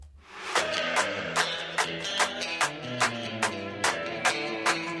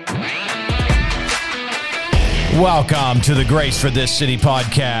Welcome to the Grace for This City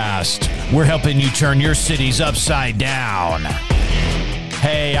podcast. We're helping you turn your cities upside down.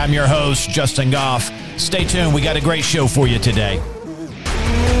 Hey, I'm your host, Justin Goff. Stay tuned. We got a great show for you today.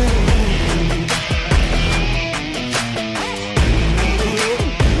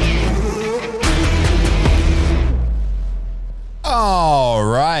 All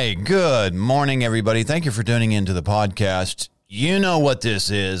right. Good morning, everybody. Thank you for tuning into the podcast. You know what this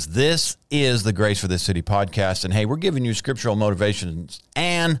is. This is the Grace for This City podcast. And hey, we're giving you scriptural motivations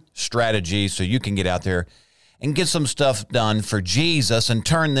and strategies so you can get out there and get some stuff done for Jesus and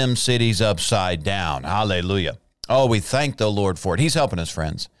turn them cities upside down. Hallelujah. Oh, we thank the Lord for it. He's helping us,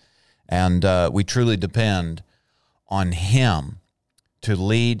 friends. And we truly depend on Him to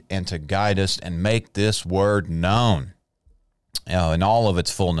lead and to guide us and make this word known in all of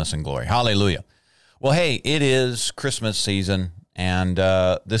its fullness and glory. Hallelujah. Well, hey, it is Christmas season, and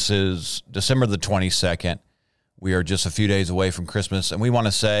this is December the 22nd. We are just a few days away from Christmas, and we want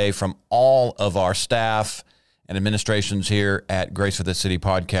to say from all of our staff and administrations here at Grace for the City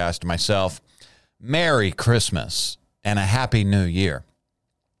podcast, myself, Merry Christmas and a Happy New Year.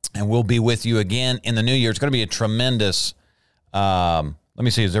 And we'll be with you again in the new year. It's going to be a tremendous, let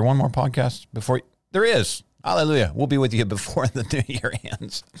me see, is there one more podcast before? There is. Hallelujah. We'll be with you before the new year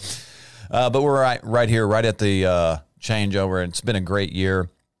ends. But we're right here, right at the changeover. It's been a great year,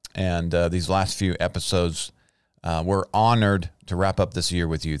 and these last few episodes, we're honored to wrap up this year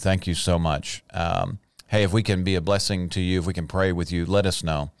with you. Thank you so much. Hey, if we can be a blessing to you, if we can pray with you, let us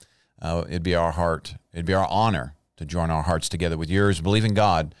know. It'd be our heart. It'd be our honor to join our hearts together with yours, believing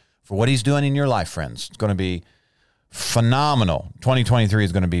God for what He's doing in your life, friends. It's going to be phenomenal. 2023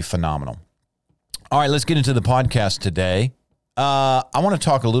 is going to be phenomenal. All right, let's get into the podcast today. I want to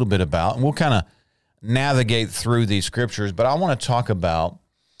talk a little bit about, and we'll kind of navigate through these scriptures, but I want to talk about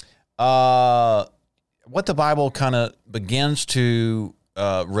what the Bible kind of begins to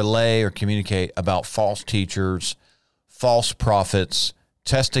relay or communicate about false teachers, false prophets,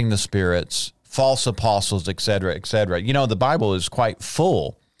 testing the spirits, false apostles, et cetera, et cetera. You know, the Bible is quite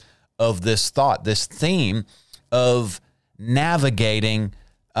full of this thought, this theme of navigating,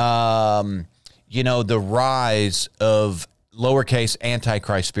 the rise of lowercase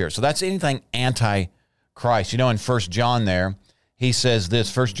antichrist spirit. So that's anything antichrist. You know, in 1 John there, he says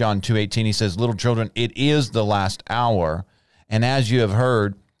this, 1 John 2:18, he says, "Little children, it is the last hour, and as you have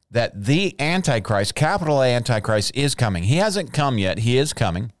heard, that the Antichrist, capital A Antichrist, is coming." He hasn't come yet. He is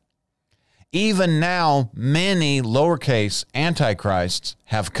coming. "Even now, many lowercase antichrists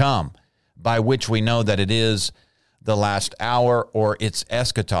have come, by which we know that it is the last hour," or it's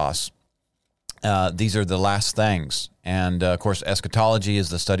eschatos. These are the last things. And, of course, eschatology is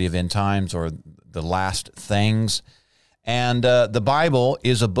the study of end times or the last things. And the Bible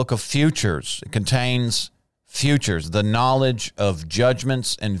is a book of futures. It contains futures, the knowledge of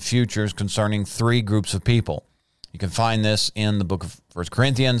judgments and futures concerning three groups of people. You can find this in the book of 1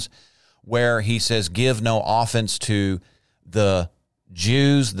 Corinthians, where he says, "Give no offense to the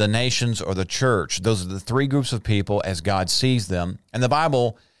Jews, the nations, or the church." Those are the three groups of people as God sees them. And the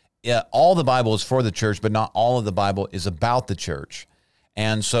Bible, all the Bible is for the church, but not all of the Bible is about the church.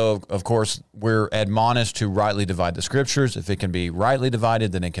 And so, of course, we're admonished to rightly divide the scriptures. If it can be rightly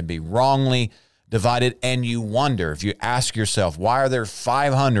divided, then it can be wrongly divided. And you wonder, if you ask yourself, why are there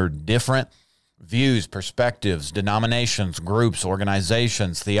 500 different views, perspectives, denominations, groups,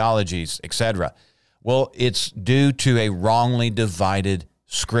 organizations, theologies, etc.? Well, it's due to a wrongly divided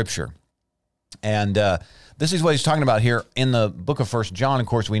scripture. And this is what he's talking about here in the book of 1 John. Of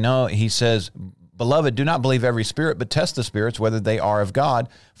course, we know he says, "Beloved, do not believe every spirit, but test the spirits, whether they are of God.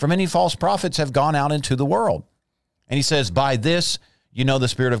 For many false prophets have gone out into the world." And he says, "By this you know the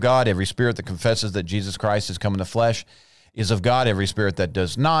Spirit of God. Every spirit that confesses that Jesus Christ has come in the flesh is of God. Every spirit that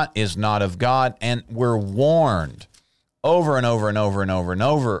does not is not of God." And we're warned over and over and over and over and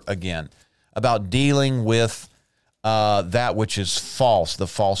over again about dealing with that which is false, the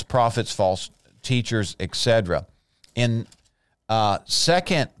false prophets, false teachers, etc. In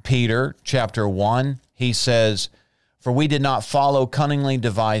 2 Peter chapter 1, he says, "For we did not follow cunningly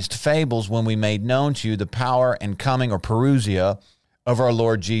devised fables when we made known to you the power and coming," or parousia, "of our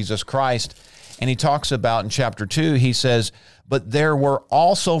Lord Jesus Christ." And he talks about in chapter 2, he says, "But there were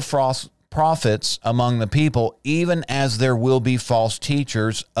also false prophets among the people, even as there will be false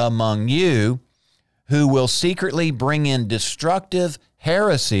teachers among you, who will secretly bring in destructive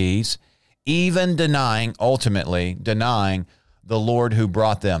heresies, even ultimately denying the Lord who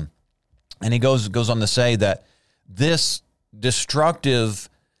brought them." And he goes on to say that this destructive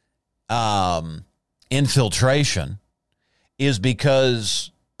infiltration is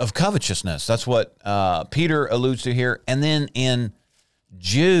because of covetousness. That's what Peter alludes to here. And then in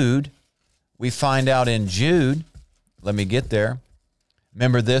Jude, we find out in Jude, let me get there.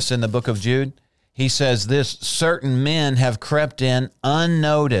 Remember this in the book of Jude? He says this, certain men have crept in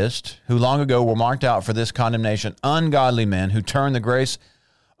unnoticed, who long ago were marked out for this condemnation, ungodly men who turn the grace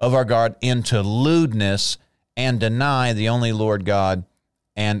of our God into lewdness and deny the only Lord God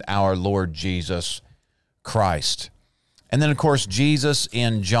and our Lord Jesus Christ. And then, of course, Jesus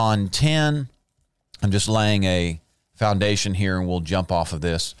in John 10, I'm just laying a foundation here and we'll jump off of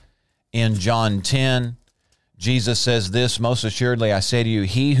this. In John 10, Jesus says this, most assuredly I say to you,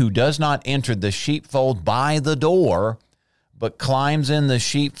 he who does not enter the sheepfold by the door, but climbs in the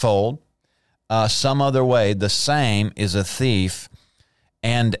sheepfold some other way, the same is a thief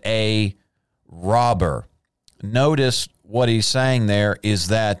and a robber. Notice what he's saying there is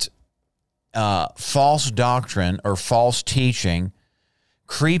that false doctrine or false teaching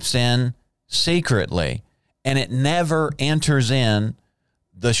creeps in secretly, and it never enters in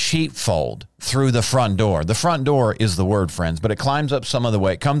the sheepfold through the front door. The front door is the word, friends, but it climbs up some other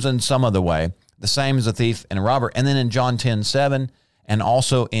way. It comes in some other way, the same as a thief and a robber. And then in John 10:7 and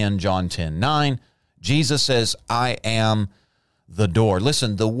also in John 10:9, Jesus says, I am the door.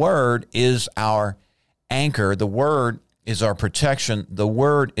 Listen, the word is our anchor. The word is our protection. The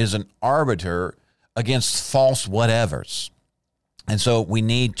word is an arbiter against false whatevers. And so we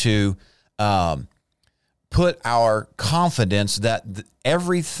need to put our confidence that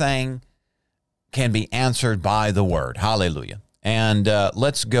everything can be answered by the word. Hallelujah. And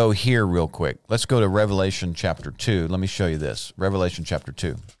let's go here real quick. Let's go to Revelation chapter 2. Let me show you this. Revelation chapter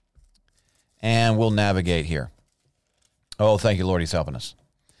 2. And we'll navigate here. Oh, thank you, Lord. He's helping us.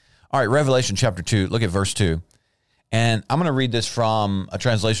 All right, Revelation chapter 2. Look at verse 2. And I'm going to read this from a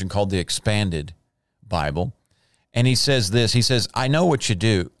translation called the Expanded Bible. And he says this. He says, I know what you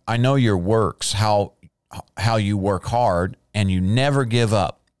do. I know your works, how you work hard and you never give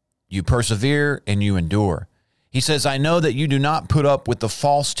up. You persevere and you endure. He says, I know that you do not put up with the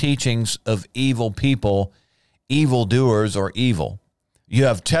false teachings of evil people, evildoers, or evil. You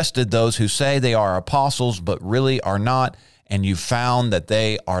have tested those who say they are apostles, but really are not, and you found that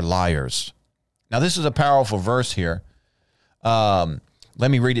they are liars. Now, this is a powerful verse here. Let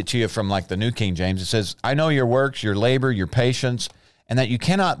me read it to you from like the New King James. It says, I know your works, your labor, your patience, and that you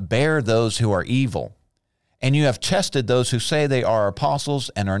cannot bear those who are evil. And you have tested those who say they are apostles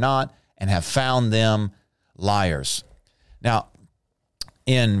and are not, and have found them liars. Now,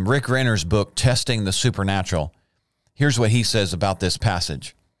 in Rick Renner's book, Testing the Supernatural, here's what he says about this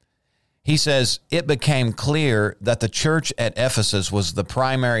passage. He says, it became clear that the church at Ephesus was the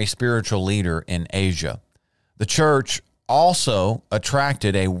primary spiritual leader in Asia. The church also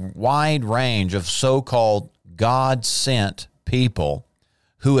attracted a wide range of so-called God-sent people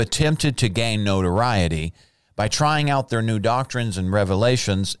who attempted to gain notoriety by trying out their new doctrines and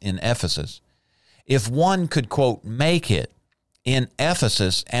revelations in Ephesus. If one could, quote, make it in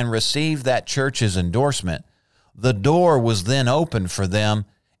Ephesus and receive that church's endorsement, the door was then open for them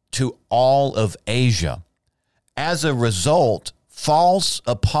to all of Asia. As a result, false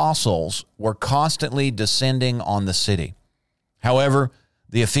apostles were constantly descending on the city. However,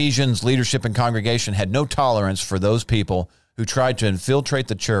 the Ephesians leadership and congregation had no tolerance for those people who tried to infiltrate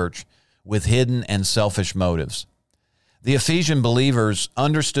the church with hidden and selfish motives. The Ephesian believers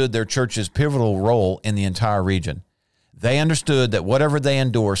understood their church's pivotal role in the entire region. They understood that whatever they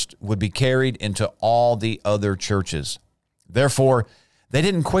endorsed would be carried into all the other churches. Therefore, they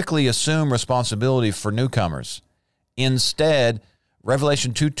didn't quickly assume responsibility for newcomers. Instead,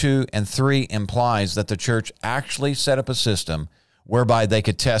 Revelation 2:2 and 3 implies that the church actually set up a system whereby they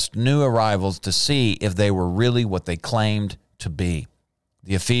could test new arrivals to see if they were really what they claimed to be.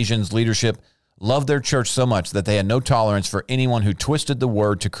 The Ephesians leadership loved their church so much that they had no tolerance for anyone who twisted the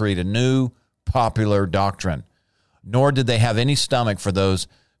word to create a new popular doctrine. Nor did they have any stomach for those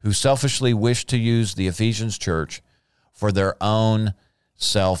who selfishly wished to use the Ephesians church for their own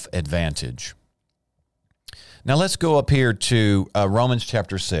self-advantage. Now let's go up here to Romans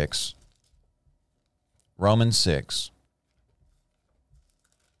chapter 6. Romans 6.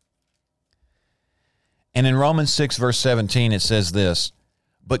 And in Romans 6, verse 17, it says this,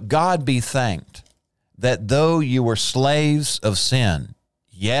 but God be thanked that though you were slaves of sin,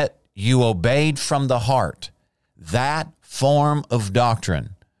 yet you obeyed from the heart that form of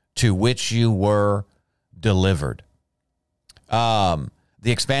doctrine to which you were delivered. The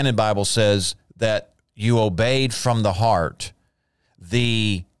Expanded Bible says that you obeyed from the heart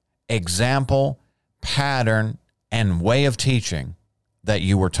the example, pattern, and way of teaching that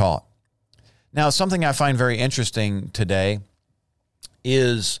you were taught. Now, something I find very interesting today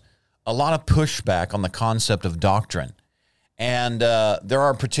is a lot of pushback on the concept of doctrine. And there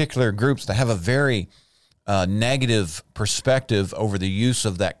are particular groups that have a very negative perspective over the use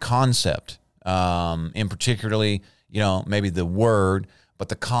of that concept, in particularly, maybe the word, but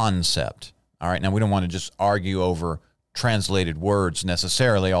the concept. All right, now we don't want to just argue over translated words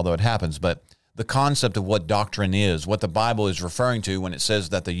necessarily, although it happens, but the concept of what doctrine is, what the Bible is referring to when it says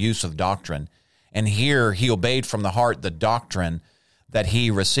that the use of doctrine. And here he obeyed from the heart the doctrine that he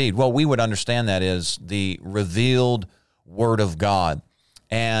received. Well, we would understand that as the revealed Word of God.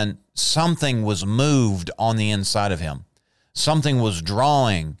 And something was moved on the inside of him. Something was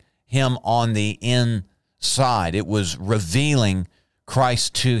drawing him on the inside. It was revealing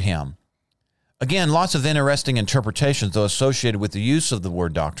Christ to him. Again, lots of interesting interpretations, though, associated with the use of the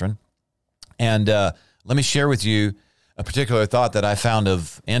word doctrine. And let me share with you a particular thought that I found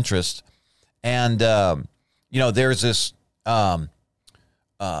of interest. And, there's this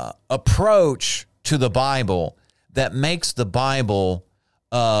approach to the Bible that makes the Bible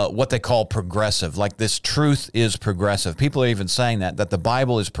what they call progressive. Like, this truth is progressive. People are even saying that the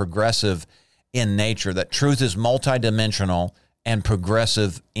Bible is progressive in nature, that truth is multidimensional and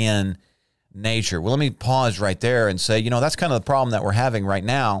progressive in nature. Well, let me pause right there and say, that's kind of the problem that we're having right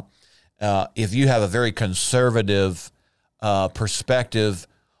now. If you have a very conservative perspective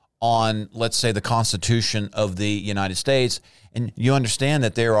on, let's say, the Constitution of the United States, and you understand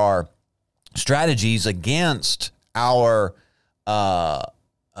that there are strategies against our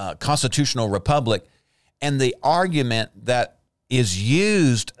constitutional republic, and the argument that is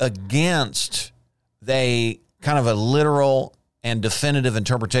used against the kind of a literal and definitive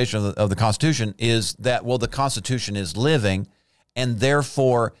interpretation of the Constitution is that, well, the Constitution is living, and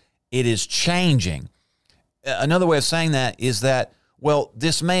therefore it is changing. Another way of saying that is that, well,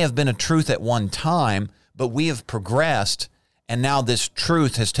 this may have been a truth at one time, but we have progressed, and now this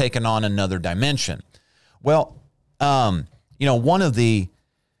truth has taken on another dimension. Well, one of the,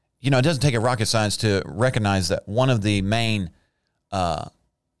 it doesn't take a rocket science to recognize that one of the main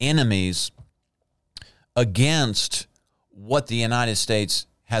enemies against what the United States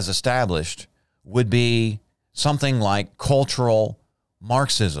has established would be something like cultural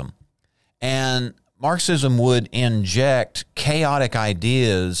Marxism. And Marxism would inject chaotic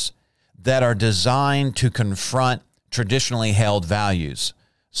ideas that are designed to confront traditionally held values,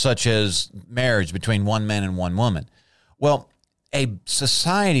 such as marriage between one man and one woman. Well, a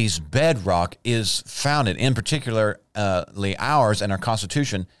society's bedrock is founded, in particularly ours and our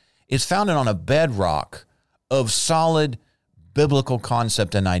Constitution, is founded on a bedrock of solid biblical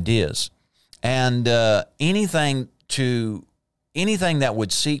concept and ideas. And anything that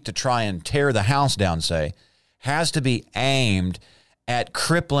would seek to try and tear the house down, say, has to be aimed at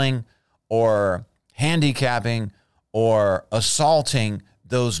crippling or handicapping or assaulting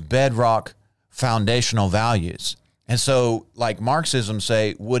those bedrock foundational values. And so, like Marxism,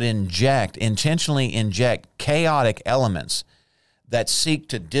 say, would intentionally inject chaotic elements that seek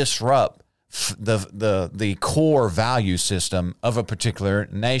to disrupt the core value system of a particular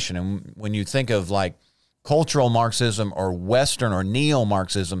nation. And when you think of like cultural Marxism or Western or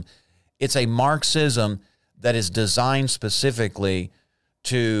neo-Marxism, it's a Marxism that is designed specifically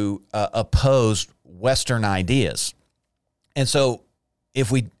to oppose Western ideas. And so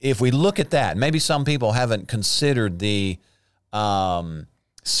if we look at that, maybe some people haven't considered the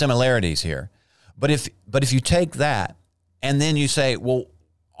similarities here, but if you take that and then you say, well,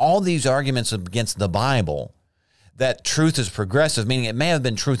 all these arguments against the Bible, that truth is progressive, meaning it may have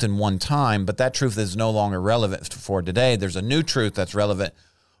been truth in one time, but that truth is no longer relevant for today. There's a new truth that's relevant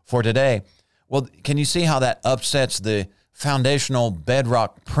for today. Well, can you see how that upsets the foundational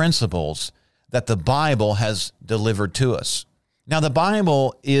bedrock principles that the Bible has delivered to us? Now, the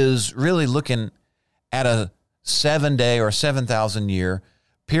Bible is really looking at a 7-day or 7,000-year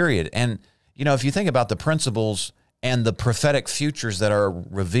period. And, if you think about the principles and the prophetic futures that are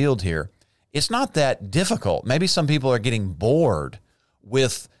revealed here, it's not that difficult. Maybe some people are getting bored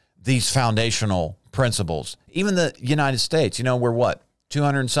with these foundational principles. Even the United States, we're what,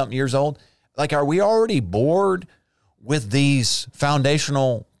 200-something years old? Like, are we already bored with these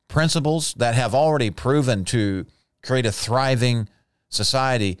foundational principles that have already proven to create a thriving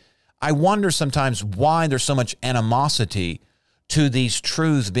society? I wonder sometimes why there's so much animosity to these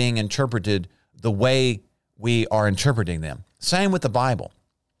truths being interpreted the way we are interpreting them. Same with the Bible.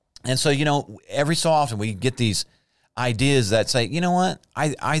 And so, every so often we get these ideas that say, you know what,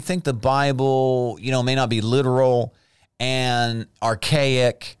 I think the Bible, may not be literal and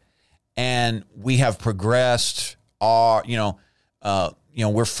archaic, and we have progressed, or,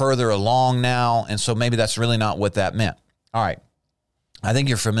 we're further along now, and so maybe that's really not what that meant. All right. I think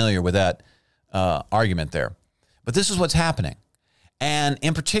you're familiar with that argument there. But this is what's happening. And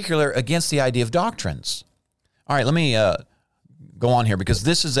in particular, against the idea of doctrines. All right, let me go on here, because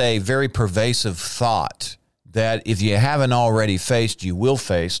this is a very pervasive thought that if you haven't already faced, you will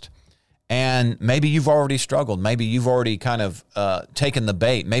face. And maybe you've already struggled. Maybe you've already kind of taken the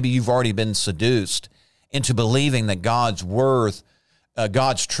bait. Maybe you've already been seduced into believing that God's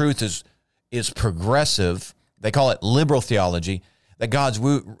truth is progressive. They call it liberal theology, that God's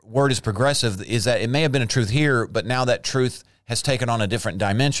word is progressive, is that it may have been a truth here, but now that truth has taken on a different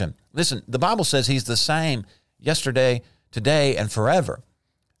dimension. Listen, the Bible says he's the same yesterday, today, and forever.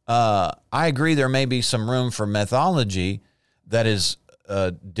 I agree there may be some room for methodology that is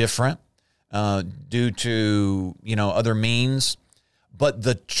different due to, other means, but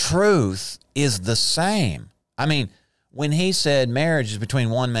the truth is the same. I mean, when he said marriage is between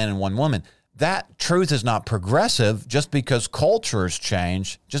one man and one woman, that truth is not progressive just because cultures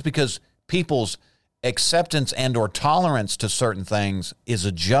change, just because people's acceptance and or tolerance to certain things is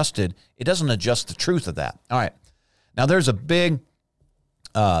adjusted. It doesn't adjust the truth of that. All right. Now there's a big,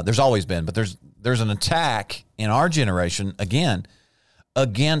 there's always been, but there's an attack in our generation, again,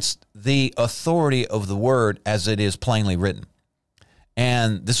 against the authority of the word as it is plainly written.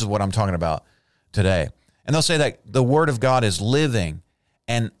 And this is what I'm talking about today. And they'll say that the word of God is living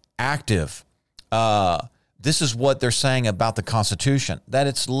and active. This is what they're saying about the Constitution, that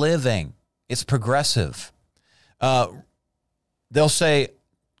it's living, it's progressive. They'll say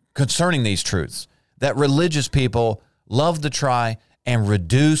concerning these truths that religious people love to try and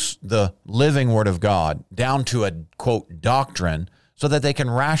reduce the living word of God down to a, quote, doctrine so that they can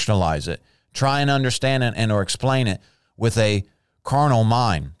rationalize it, try and understand it and or explain it with a carnal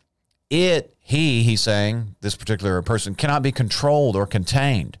mind. He's saying, this particular person, cannot be controlled or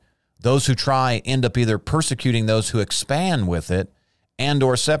contained. Those who try end up either persecuting those who expand with it and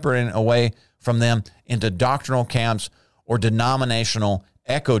or separating away from them into doctrinal camps or denominational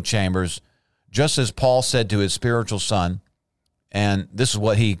echo chambers, just as Paul said to his spiritual son. And this is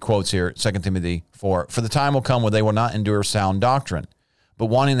what he quotes here, 2 Timothy 4, "For the time will come when they will not endure sound doctrine, but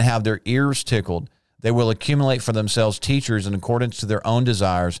wanting to have their ears tickled, they will accumulate for themselves teachers in accordance to their own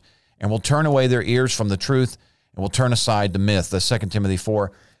desires, and will turn away their ears from the truth and will turn aside to myth." That's 2 Timothy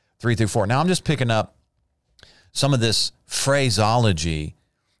 4, 3-4. Now, I'm just picking up some of this phraseology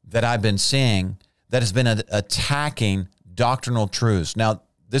that I've been seeing that has been attacking doctrinal truths. Now,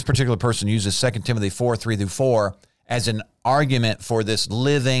 this particular person uses 2 Timothy 4, 3-4 as an argument for this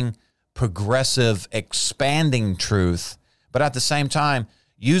living, progressive, expanding truth, but at the same time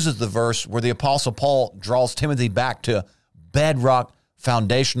uses the verse where the Apostle Paul draws Timothy back to bedrock,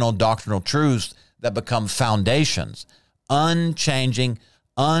 foundational doctrinal truths that become foundations, unchanging,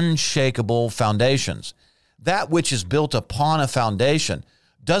 unshakable foundations. That which is built upon a foundation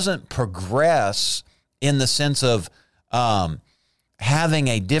doesn't progress in the sense of having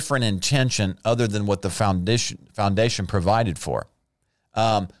a different intention other than what the foundation provided for.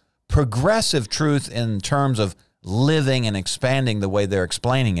 Progressive truth in terms of living and expanding the way they're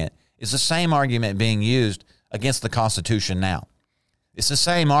explaining it is the same argument being used against the Constitution now. It's the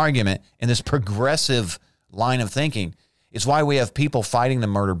same argument in this progressive line of thinking. It's why we have people fighting to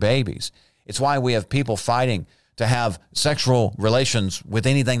murder babies. It's why we have people fighting to have sexual relations with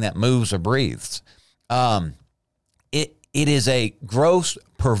anything that moves or breathes. It is a gross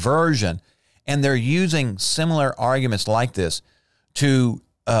perversion, and they're using similar arguments like this to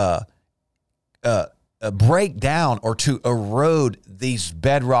break down or to erode these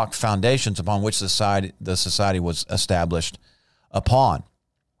bedrock foundations upon which the society was established upon.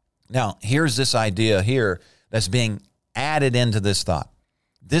 Now, here's this idea here that's being added into this thought.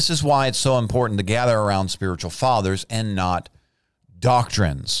 This is why it's so important to gather around spiritual fathers and not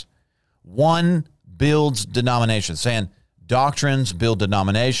doctrines. One builds denominations, saying doctrines build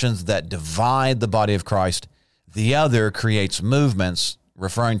denominations that divide the body of Christ. The other creates movements,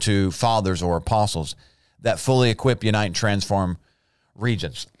 referring to fathers or apostles, that fully equip, unite, and transform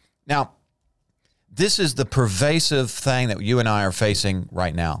regions. Now, this is the pervasive thing that you and I are facing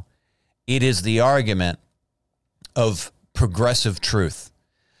right now. It is the argument of progressive truth.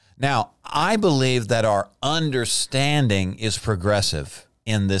 Now, I believe that our understanding is progressive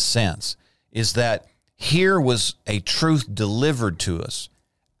in this sense, is that here was a truth delivered to us.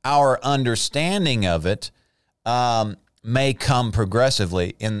 Our understanding of it may come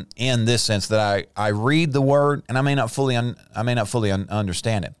progressively in this sense that I read the word and I may not fully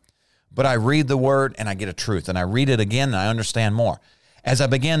understand it, but I read the word and I get a truth, and I read it again and I understand more. As I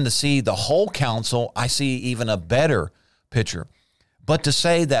begin to see the whole counsel, I see even a better picture. But to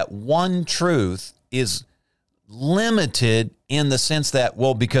say that one truth is limited in the sense that,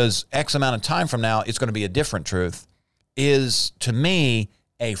 well, because X amount of time from now, it's going to be a different truth, is to me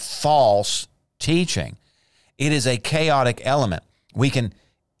a false teaching. It is a chaotic element. We can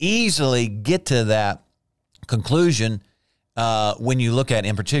easily get to that conclusion when you look at,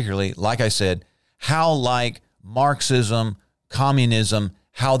 in particularly, like I said, how like Marxism, communism,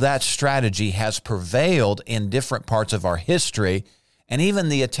 how that strategy has prevailed in different parts of our history, and even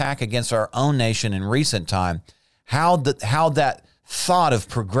the attack against our own nation in recent time, how that thought of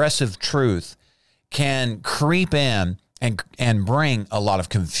progressive truth can creep in and bring a lot of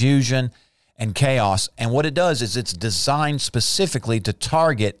confusion and chaos. And what it does is it's designed specifically to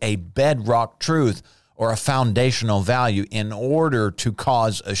target a bedrock truth or a foundational value in order to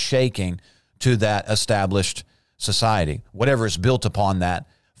cause a shaking to that established society, whatever is built upon that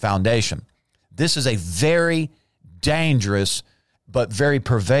foundation. This is a very dangerous but very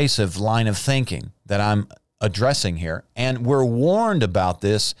pervasive line of thinking that I'm addressing here. And we're warned about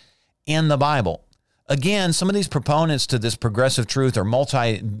this in the Bible. Again, some of these proponents to this progressive truth or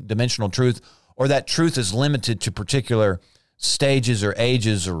multi-dimensional truth, or that truth is limited to particular stages or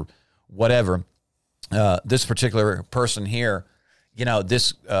ages or whatever. This particular person here,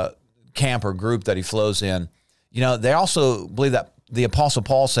 this camp or group that he flows in, they also believe that the Apostle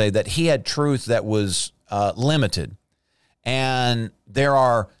Paul say that he had truth that was limited. And there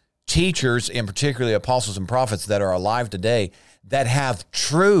are teachers, in particularly apostles and prophets that are alive today, that have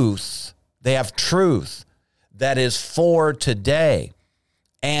truth. They have truth that is for today.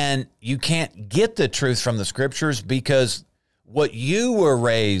 And you can't get the truth from the scriptures because what you were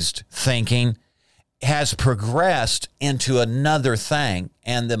raised thinking has progressed into another thing.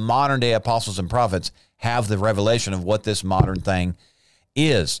 And the modern day apostles and prophets have the revelation of what this modern thing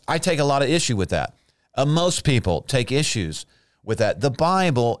is. I take a lot of issue with that. Most people take issues with that. The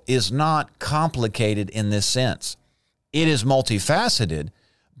Bible is not complicated in this sense. It is multifaceted,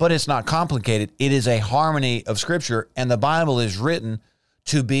 but it's not complicated. It is a harmony of Scripture, and the Bible is written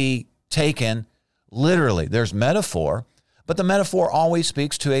to be taken literally. There's metaphor, but the metaphor always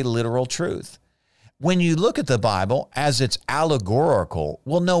speaks to a literal truth. When you look at the Bible as it's allegorical,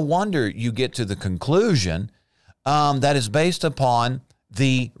 well, no wonder you get to the conclusion that is based upon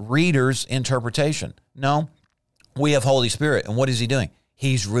the reader's interpretation. No, we have Holy Spirit, and what is he doing?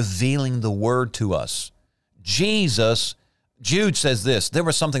 He's revealing the word to us. Jesus, Jude says this, there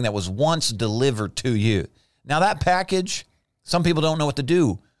was something that was once delivered to you. Now that package, some people don't know what to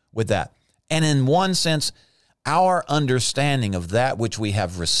do with that. And in one sense, our understanding of that which we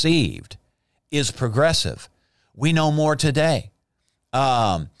have received is progressive. We know more today.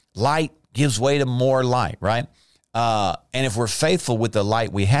 Light gives way to more light, right? And if we're faithful with the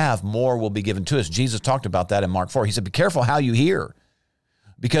light we have, more will be given to us. Jesus talked about that in Mark 4. He said, be careful how you hear,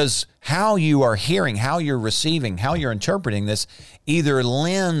 because how you are hearing, how you're receiving, how you're interpreting this either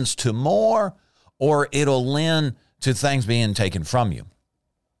lends to more or it'll lend to things being taken from you.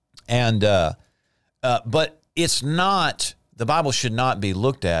 And, but it's not, the Bible should not be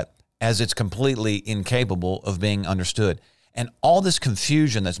looked at as it's completely incapable of being understood. And all this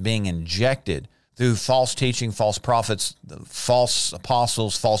confusion that's being injected through false teaching, false prophets, false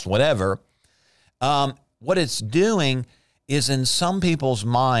apostles, false whatever, what it's doing is in some people's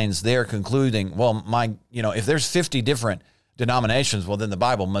minds, they're concluding, well, if there's 50 different denominations, well, then the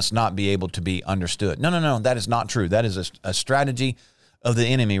Bible must not be able to be understood. No, that is not true. That is a strategy of the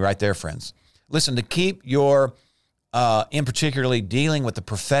enemy right there, friends. Listen, to keep your, in particularly dealing with the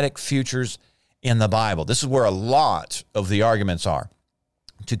prophetic futures in the Bible, this is where a lot of the arguments are.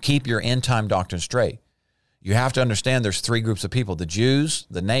 To keep your end-time doctrine straight, you have to understand there's three groups of people: the Jews,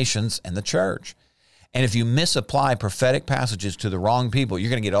 the nations, and the church. And if you misapply prophetic passages to the wrong people,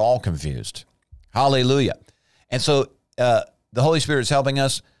 you're going to get all confused. Hallelujah. And so the Holy Spirit is helping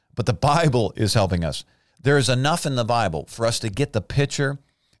us, but the Bible is helping us. There is enough in the Bible for us to get the picture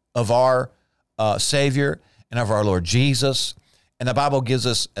of our Savior and of our Lord Jesus. And the Bible gives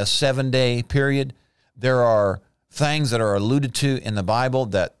us a 7-day period. There are things that are alluded to in the Bible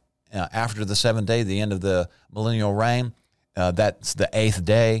that after the 7th day, the end of the millennial reign, that's the 8th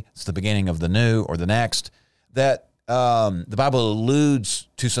day, it's the beginning of the new or the next, that the Bible alludes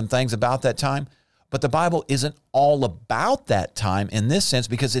to some things about that time, but the Bible isn't all about that time in this sense,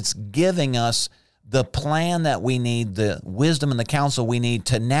 because it's giving us the plan that we need, the wisdom and the counsel we need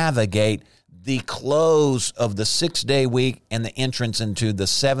to navigate the close of the 6-day week and the entrance into the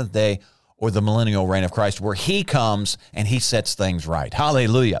 7th day or the millennial reign of Christ, where he comes and he sets things right.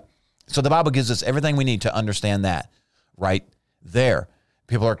 Hallelujah. So the Bible gives us everything we need to understand that right there.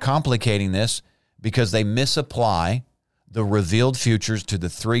 People are complicating this because they misapply the revealed futures to the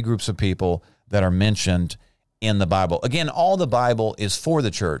three groups of people that are mentioned in the Bible. Again, all the Bible is for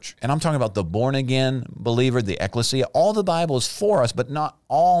the church. And I'm talking about the born-again believer, the ecclesia. All the Bible is for us, but not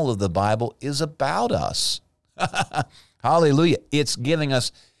all of the Bible is about us. Hallelujah. It's giving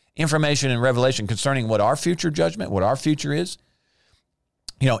us information and revelation concerning what our future judgment, what our future is.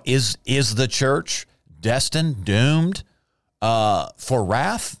 Is the church destined, doomed for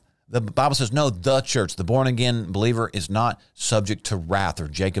wrath? The Bible says, no, the church, the born-again believer, is not subject to wrath or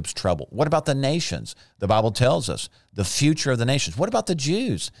Jacob's trouble. What about the nations? The Bible tells us the future of the nations. What about the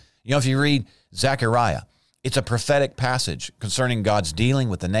Jews? If you read Zechariah, it's a prophetic passage concerning God's dealing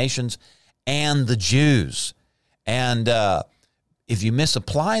with the nations and the Jews. And if you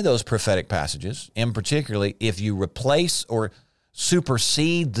misapply those prophetic passages, and particularly if you replace or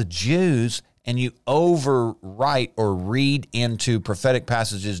supersede the Jews and you overwrite or read into prophetic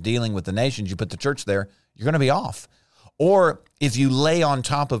passages dealing with the nations, you put the church there, you're going to be off. Or if you lay on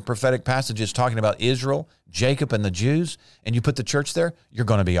top of prophetic passages talking about Israel, Jacob, and the Jews, and you put the church there, you're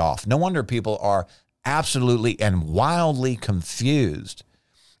going to be off. No wonder people are absolutely and wildly confused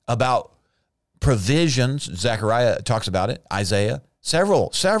about provisions. Zechariah talks about it, Isaiah,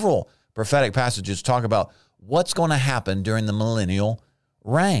 several prophetic passages talk about what's going to happen during the millennial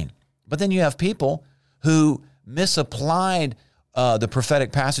reign. But then you have people who misapplied the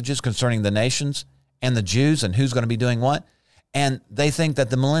prophetic passages concerning the nations and the Jews and who's going to be doing what, and they think that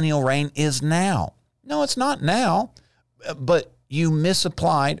the millennial reign is now. No, it's not now, but you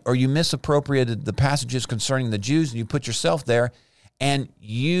misapplied or you misappropriated the passages concerning the Jews, and you put yourself there, and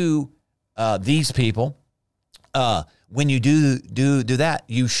these people, when you do that,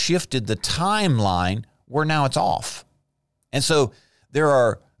 you shifted the timeline where now it's off. And so there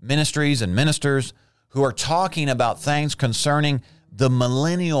are ministries and ministers who are talking about things concerning the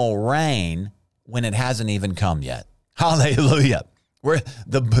millennial reign when it hasn't even come yet. Hallelujah. Where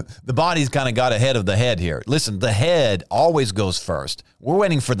the body's kind of got ahead of the head here. Listen, the head always goes first. We're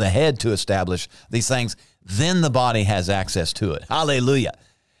waiting for the head to establish these things. Then the body has access to it. Hallelujah.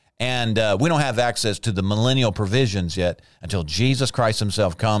 And we don't have access to the millennial provisions yet until Jesus Christ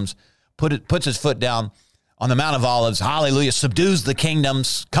himself comes, puts his foot down on the Mount of Olives, hallelujah, subdues the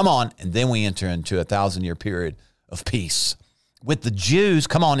kingdoms, come on, and then we enter into a 1,000-year period of peace. With the Jews,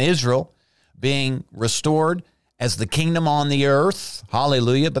 come on, Israel, being restored as the kingdom on the earth,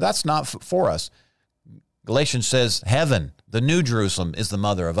 hallelujah, but that's not for us. Galatians says heaven, the new Jerusalem, is the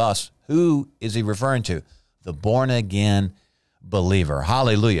mother of us. Who is he referring to? The born-again believer,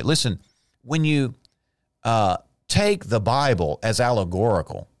 hallelujah. Listen, when you take the Bible as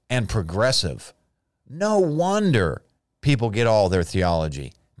allegorical and progressive, no wonder people get all their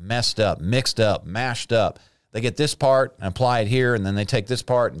theology messed up, mixed up, mashed up. They get this part and apply it here, and then they take this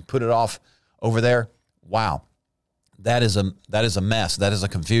part and put it off over there. Wow, that is a mess. That is a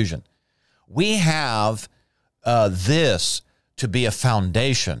confusion. We have this to be a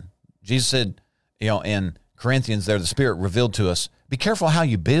foundation. Jesus said, in Corinthians there, the Spirit revealed to us, be careful how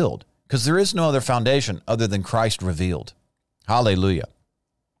you build, because there is no other foundation other than Christ revealed. Hallelujah.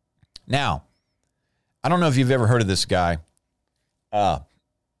 Now, I don't know if you've ever heard of this guy,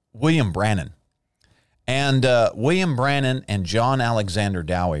 William Branham. And William Branham and John Alexander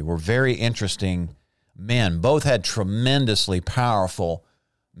Dowie were very interesting men. Both had tremendously powerful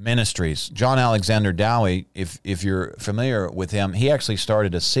ministries. John Alexander Dowie, if you're familiar with him, he actually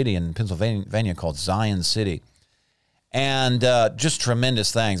started a city in Pennsylvania called Zion City. And just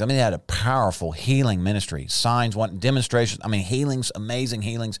tremendous things. I mean, they had a powerful healing ministry, signs, demonstrations. I mean, healings, amazing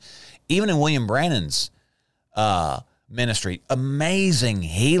healings. Even in William Branham's ministry, amazing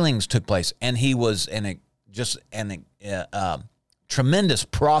healings took place. And he was a tremendous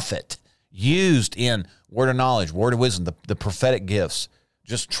prophet, used in word of knowledge, word of wisdom, the prophetic gifts,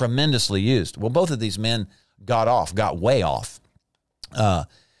 just tremendously used. Well, both of these men got way off. And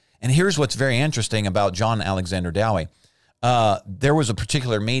here's what's very interesting about John Alexander Dowie. There was a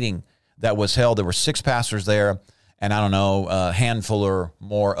particular meeting that was held. There were 6 pastors there, and I don't know, a handful or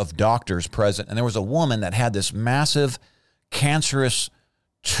more of doctors present. And there was a woman that had this massive cancerous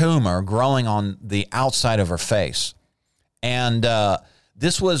tumor growing on the outside of her face. And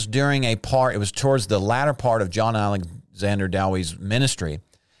this was it was towards the latter part of John Alexander Dowie's ministry.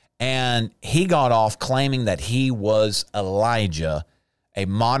 And he got off claiming that he was Elijah, a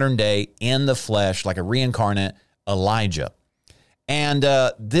modern day in the flesh, like a reincarnate Elijah. And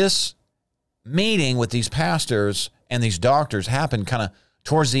this meeting with these pastors and these doctors happened kind of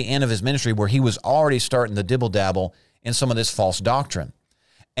towards the end of his ministry, where he was already starting to dibble-dabble in some of this false doctrine.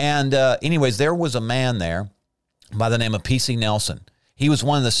 And anyways, there was a man there by the name of P.C. Nelson. He was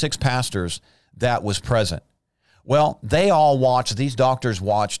one of the 6 pastors that was present. Well, these doctors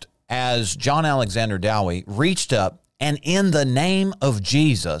watched as John Alexander Dowie reached up and in the name of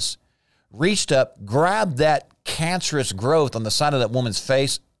Jesus, reached up, grabbed that cancerous growth on the side of that woman's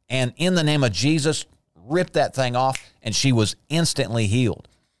face, and in the name of Jesus, ripped that thing off, and she was instantly healed.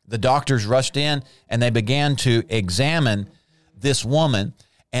 The doctors rushed in, and they began to examine this woman,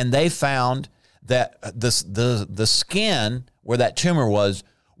 and they found that the skin where that tumor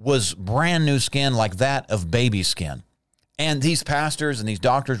was brand new skin like that of baby skin. And these pastors and these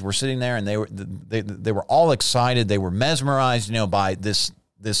doctors were sitting there, and they were all excited. They were mesmerized, by this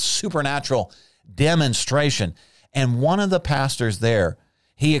supernatural demonstration. And one of the pastors there,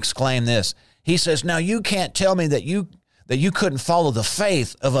 he exclaimed this. He says, "Now you can't tell me that you couldn't follow the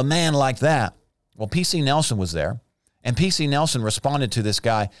faith of a man like that." Well, P.C. Nelson was there, and P.C. Nelson responded to this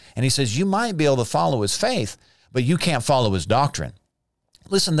guy, and he says, "You might be able to follow his faith, but you can't follow his doctrine."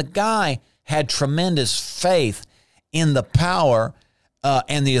 Listen, the guy had tremendous faith in the power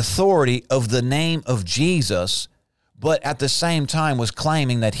and the authority of the name of Jesus, but at the same time was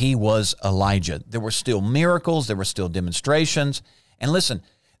claiming that he was Elijah. There were still miracles, there were still demonstrations. And listen,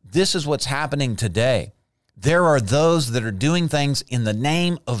 this is what's happening today. There are those that are doing things in the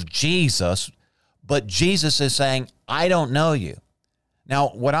name of Jesus, but Jesus is saying, "I don't know you." Now,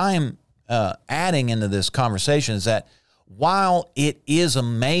 what I'm adding into this conversation is that while it is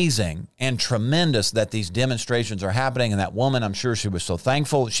amazing and tremendous that these demonstrations are happening, and that woman, I'm sure she was so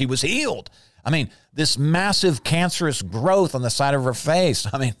thankful, she was healed. I mean, this massive cancerous growth on the side of her face,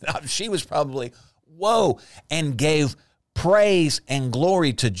 she was probably, whoa, and gave praise and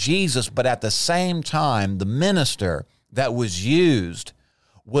glory to Jesus, but at the same time, the minister that was used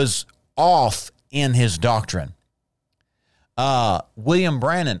was off in his doctrine. William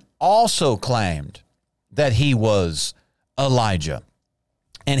Branham also claimed that he was Elijah,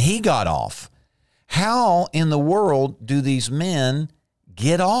 and he got off. How in the world do these men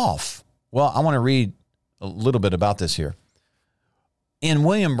get off? Well, I want to read a little bit about this here. In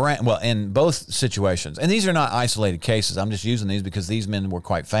in both situations, and these are not isolated cases, I'm just using these because these men were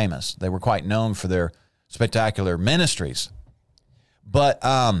quite famous. They were quite known for their spectacular ministries. But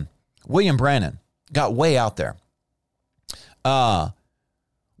William Branham got way out there.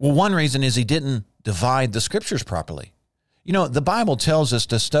 One reason is he didn't divide the scriptures properly. The Bible tells us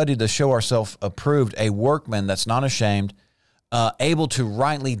to study to show ourselves approved, a workman that's not ashamed, able to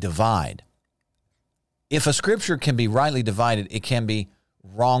rightly divide. If a scripture can be rightly divided, it can be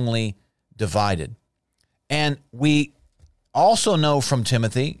wrongly divided. And we also know from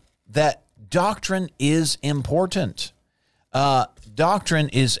Timothy that doctrine is important. Doctrine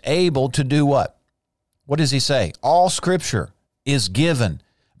is able to do what? What does he say? All scripture is given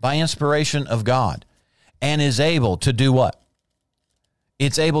by inspiration of God and is able to do what?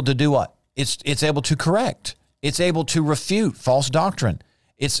 It's able to do what? It's able to correct. It's able to refute false doctrine.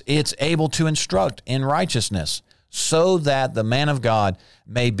 It's able to instruct in righteousness so that the man of God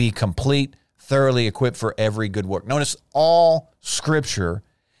may be complete, thoroughly equipped for every good work. Notice all scripture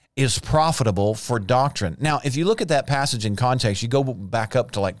is profitable for doctrine. Now, if you look at that passage in context, you go back up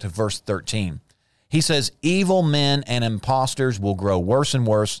to verse 13. He says, "Evil men and impostors will grow worse and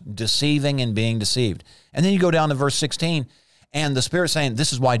worse, deceiving and being deceived." And then you go down to verse 16, and the Spirit's saying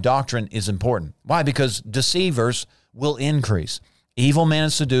this is why doctrine is important. Why? Because deceivers will increase. Evil men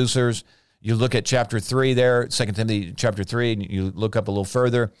and seducers. You look at chapter 3 there, 2 Timothy chapter 3, and you look up a little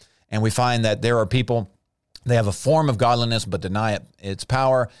further, and we find that there are people, they have a form of godliness but deny its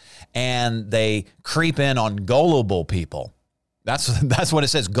power, and they creep in on gullible people. That's what it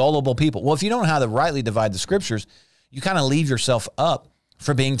says, gullible people. Well, if you don't know how to rightly divide the scriptures, you kind of leave yourself up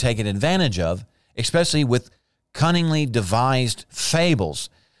for being taken advantage of, especially with cunningly devised fables,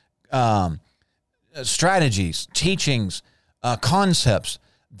 strategies, teachings, concepts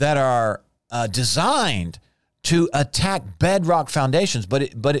that are designed to attack bedrock foundations. But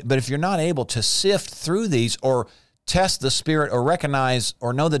if you're not able to sift through these or test the spirit or recognize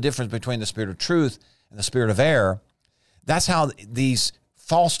or know the difference between the spirit of truth and the spirit of error, that's how these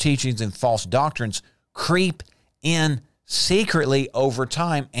false teachings and false doctrines creep in secretly over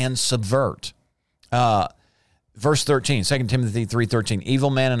time and subvert. Verse 13, 2 Timothy 3:13, "Evil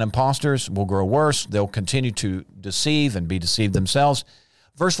men and impostors will grow worse. They'll continue to deceive and be deceived themselves."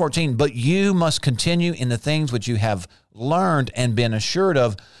 Verse 14, "But you must continue in the things which you have learned and been assured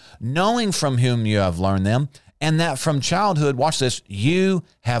of, knowing from whom you have learned them, and that from childhood," watch this, "you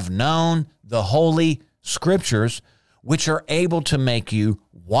have known the holy scriptures, which are able to make you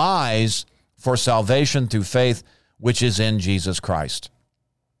wise for salvation through faith, which is in Jesus Christ."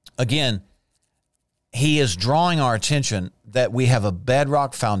 Again, he is drawing our attention that we have a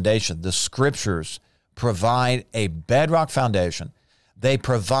bedrock foundation. The scriptures provide a bedrock foundation They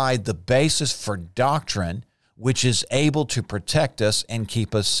provide the basis for doctrine, which is able to protect us and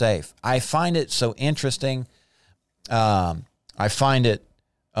keep us safe. I find it so interesting. I find it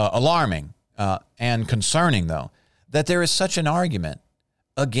alarming and concerning, though, that there is such an argument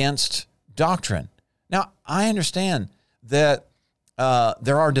against doctrine. Now, I understand that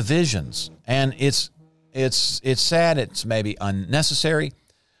there are divisions, and it's sad, it's maybe unnecessary,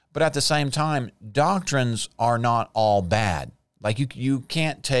 but at the same time, doctrines are not all bad. Like you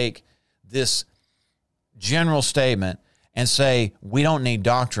can't take this general statement and say, we don't need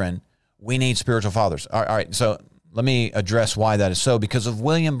doctrine, we need spiritual fathers. All right, so let me address why that is so, because of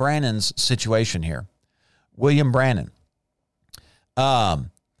William Brannon's situation here. William Brannon.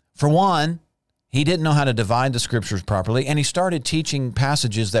 For one, he didn't know how to divide the scriptures properly, and he started teaching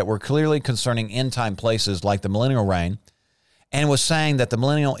passages that were clearly concerning end-time places like the millennial reign, and was saying that the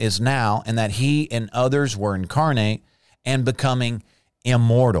millennial is now, and that he and others were incarnate and becoming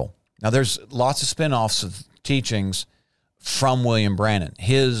immortal. Now, there's lots of spin-offs of teachings from William Brannon.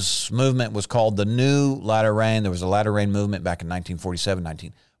 His movement was called the New Latter Rain. There was a Latter Rain movement back in 1947,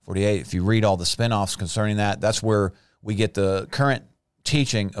 1948. If you read all the spin-offs concerning that, that's where we get the current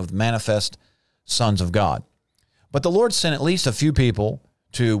teaching of the manifest sons of God. But the Lord sent at least a few people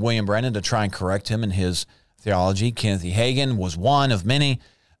to William Brannon to try and correct him in his theology. Kenneth E. Hagin was one of many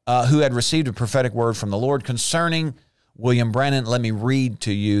who had received a prophetic word from the Lord concerning William Brannon. Let me read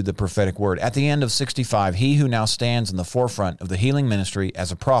to you the prophetic word. At the end of 65, he who now stands in the forefront of the healing ministry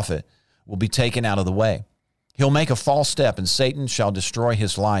as a prophet will be taken out of the way. He'll make a false step, and Satan shall destroy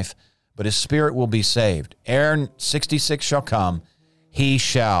his life, but his spirit will be saved. Ere 66 shall come, he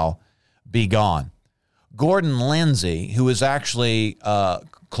shall be gone. Gordon Lindsay, who is actually was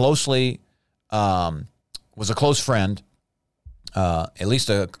a close friend, at least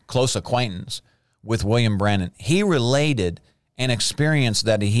a close acquaintance with William Brannon, he related an experience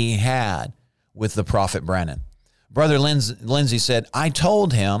that he had with the prophet Brannon. Brother Lindsay said, I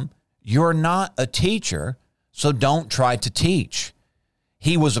told him, you're not a teacher, so don't try to teach.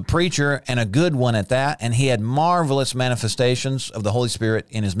 He was a preacher, and a good one at that, and he had marvelous manifestations of the Holy Spirit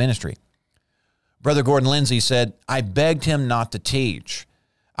in his ministry. Brother Gordon Lindsay said, I begged him not to teach.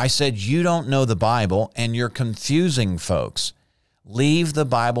 I said, you don't know the Bible, and you're confusing folks. Leave the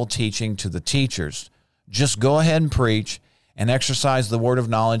Bible teaching to the teachers. Just go ahead and preach and exercise the word of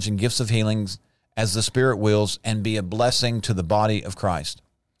knowledge and gifts of healings as the Spirit wills, and be a blessing to the body of Christ.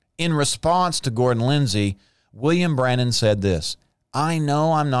 In response to Gordon Lindsay, William Brannon said this, I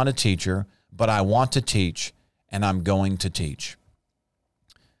know I'm not a teacher, but I want to teach, and I'm going to teach.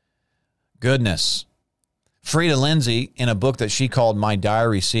 Goodness. Frida Lindsay, in a book that she called My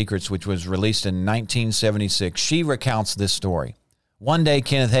Diary Secrets, which was released in 1976, she recounts this story. One day,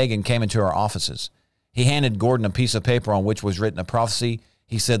 Kenneth Hagin came into our offices. He handed Gordon a piece of paper on which was written a prophecy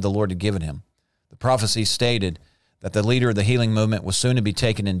he said the Lord had given him. The prophecy stated that the leader of the healing movement was soon to be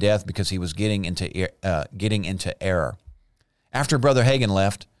taken in death because he was getting into error. After Brother Hagin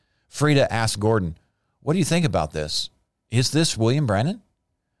left, Frida asked Gordon, what do you think about this? Is this William Brannon?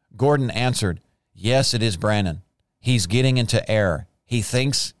 Gordon answered, yes, it is Brannon. He's getting into error. He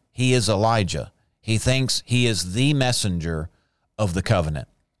thinks he is Elijah. He thinks he is the messenger of the covenant.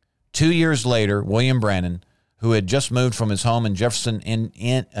 2 years later, William Brannon, who had just moved from his home in Jefferson,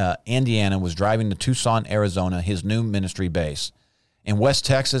 Indiana, was driving to Tucson, Arizona, his new ministry base. In West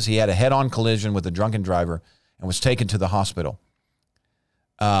Texas, he had a head-on collision with a drunken driver and was taken to the hospital.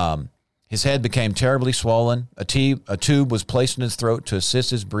 His head became terribly swollen. A tube was placed in his throat to assist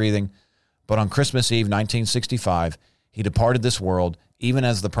his breathing. But on Christmas Eve, 1965, he departed this world, even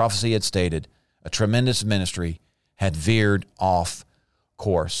as the prophecy had stated. A tremendous ministry had veered off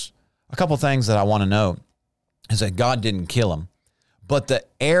course. A couple things that I want to know is that God didn't kill him, but the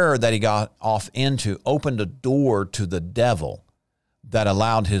error that he got off into opened a door to the devil that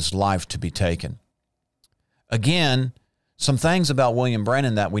allowed his life to be taken. Again, some things about William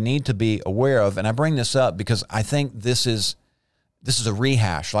Brannon that we need to be aware of, and I bring this up because I think this is a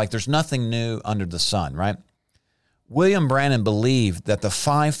rehash. Like there's nothing new under the sun, right? William Brannon believed that the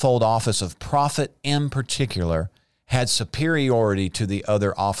fivefold office of prophet in particular had superiority to the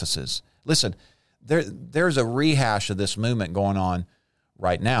other offices. Listen, there's a rehash of this movement going on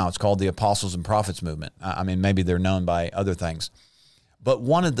right now. It's called the Apostles and Prophets movement. I mean, maybe they're known by other things. But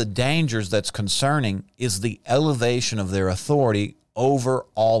one of the dangers that's concerning is the elevation of their authority over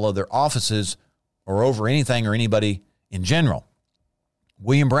all other offices or over anything or anybody in general.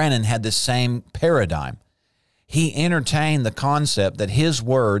 William Brannon had this same paradigm. He entertained the concept that his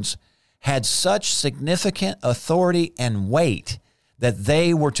words had such significant authority and weight that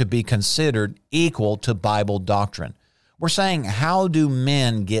they were to be considered equal to Bible doctrine. We're saying, how do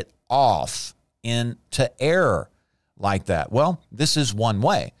men get off into error like that? Well, this is one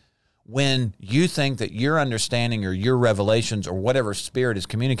way. When you think that your understanding or your revelations or whatever spirit is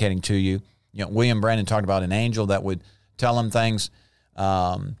communicating to you, William Branham talked about an angel that would tell him things.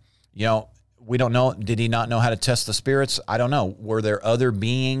 We don't know. Did he not know how to test the spirits? I don't know. Were there other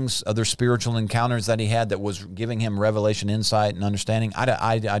beings, other spiritual encounters that he had that was giving him revelation, insight, and understanding?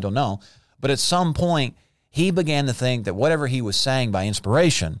 I don't know. But at some point, he began to think that whatever he was saying by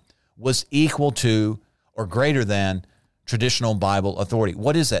inspiration was equal to or greater than traditional Bible authority.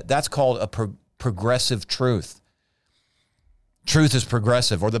 What is that? That's called a progressive truth. Truth is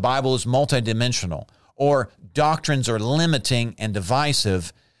progressive, or the Bible is multidimensional, or doctrines are limiting and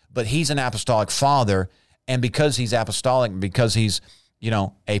divisive, but he's an apostolic father, and because he's apostolic, because he's,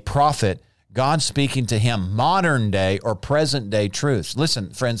 a prophet, God's speaking to him modern day or present day truths.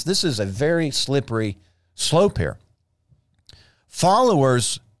 Listen, friends, this is a very slippery slope here.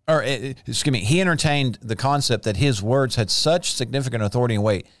 He entertained the concept that his words had such significant authority and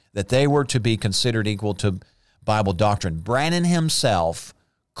weight that they were to be considered equal to Bible doctrine. Branham himself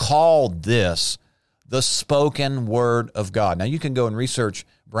called this the spoken word of God. Now, you can go and research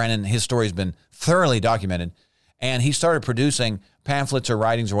Branham. His story has been thoroughly documented, and he started producing pamphlets or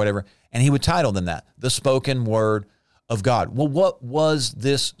writings or whatever, and he would title them that, the spoken word of God. Well, what was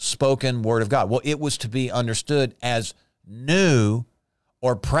this spoken word of God? Well, it was to be understood as new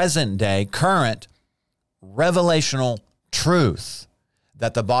or present day, current, revelational truth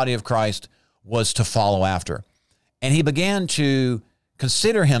that the body of Christ was to follow after. And he began to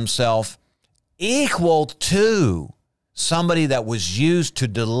consider himself equal to somebody that was used to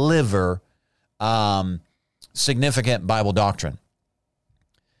deliver significant Bible doctrine.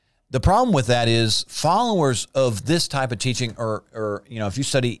 The problem with that is followers of this type of teaching, or if you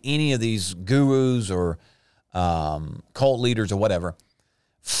study any of these gurus or cult leaders or whatever,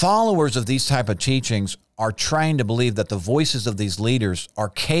 followers of these type of teachings are trained to believe that the voices of these leaders are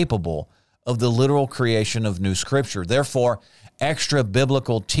capable of the literal creation of new scripture. Therefore, extra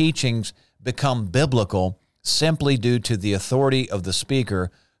biblical teachings become biblical simply due to the authority of the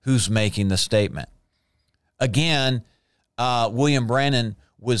speaker who's making the statement. Again, William Branham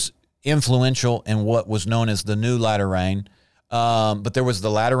was influential in what was known as the New Latter Rain. But there was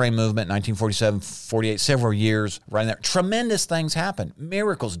the Latter Rain movement in 1947, 48, several years right in there. Tremendous things happened.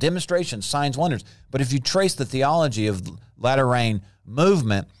 Miracles, demonstrations, signs, wonders. But if you trace the theology of the Latter Rain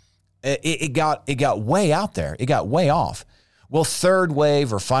movement, it got way out there. It got way off. Well, third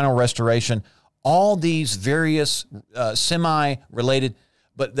wave or final restoration, all these various semi-related,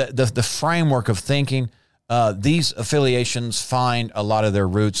 but the framework of thinking, these affiliations find a lot of their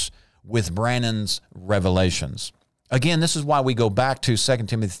roots with Branham's revelations. Again, this is why we go back to 2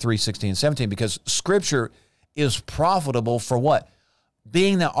 Timothy 3, 16 and 17, because Scripture is profitable for what?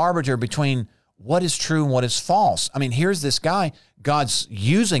 Being the arbiter between what is true and what is false. I mean, here's this guy, God's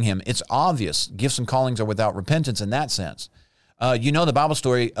using him. It's obvious. Gifts and callings are without repentance in that sense. The Bible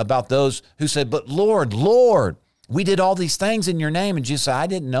story about those who said, but Lord, Lord, we did all these things in your name. And Jesus said, I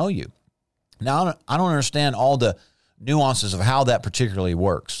didn't know you. Now, I don't understand all the nuances of how that particularly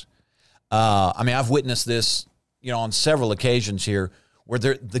works. I've witnessed this, on several occasions here where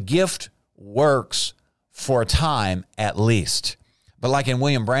the gift works for a time at least. But like in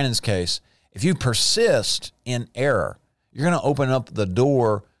William Branham's case, if you persist in error, you're going to open up the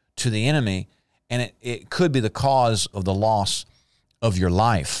door to the enemy, and it could be the cause of the loss of your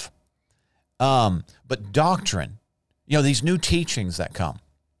life. But doctrine, these new teachings that come,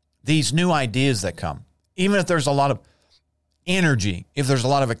 these new ideas that come, even if there's a lot of energy, if there's a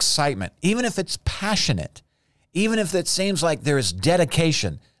lot of excitement, even if it's passionate, even if it seems like there's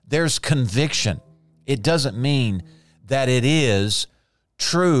dedication, there's conviction, it doesn't mean that it is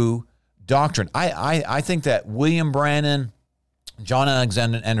true doctrine. I think that William Branham, John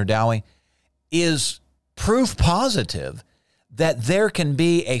Alexander Dowie, is proof positive that there can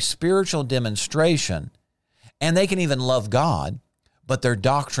be a spiritual demonstration and they can even love God, but their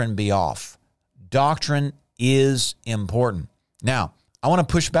doctrine be off. Doctrine is important. Now, I want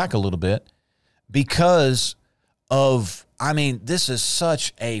to push back a little bit because this is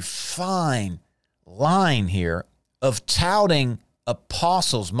such a fine line here of touting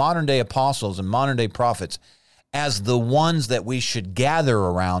apostles, modern day apostles and modern day prophets as the ones that we should gather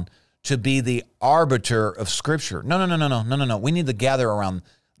around to be the arbiter of Scripture. No. We need to gather around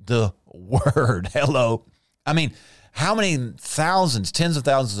the Word. Hello. How many thousands, tens of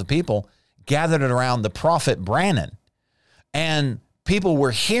thousands of people gathered around the prophet Branham? And people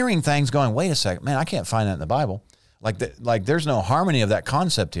were hearing things going, wait a second, man, I can't find that in the Bible. Like there's no harmony of that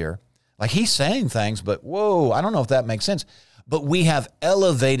concept here. Like he's saying things, but whoa, I don't know if that makes sense. But we have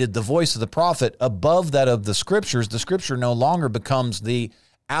elevated the voice of the prophet above that of the scriptures. The scripture no longer becomes the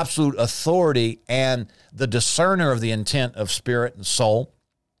absolute authority and the discerner of the intent of spirit and soul.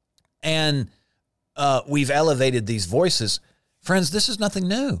 And we've elevated these voices. Friends, this is nothing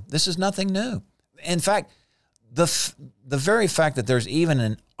new. This is nothing new. In fact, the very fact that there's even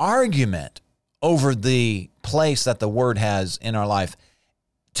an argument over the place that the word has in our life,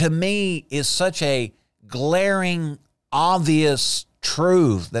 to me, is such a glaring, obvious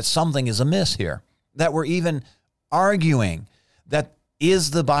truth that something is amiss here, that we're even arguing that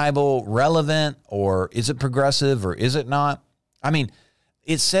is the Bible relevant, or is it progressive, or is it not? I mean,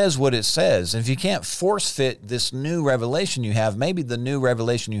 it says what it says. And if you can't force fit this new revelation you have, maybe the new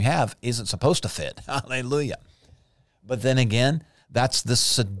revelation you have isn't supposed to fit. Hallelujah. But then again, that's the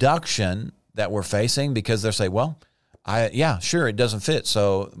seduction that we're facing, because they're saying, well, sure, it doesn't fit.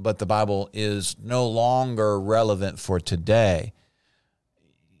 So, but the Bible is no longer relevant for today.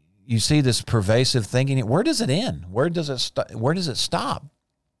 You see this pervasive thinking. Where does it end? Where does it stop?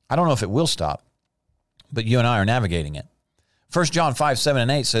 I don't know if it will stop, but you and I are navigating it. 1 John 5, 7,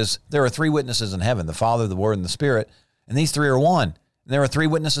 and 8 says, there are three witnesses in heaven, the Father, the Word, and the Spirit, and these three are one. And there are three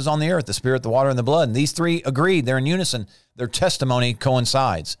witnesses on the earth, the Spirit, the water, and the blood. And these three agreed. They're in unison. Their testimony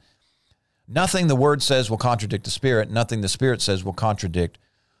coincides. Nothing the Word says will contradict the Spirit. Nothing the Spirit says will contradict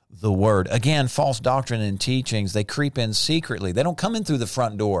the Word. Again, false doctrine and teachings, they creep in secretly. They don't come in through the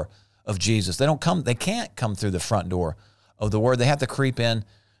front door of Jesus. They can't come through the front door of the Word. They have to creep in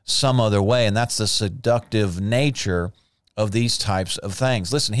some other way, and that's the seductive nature of these types of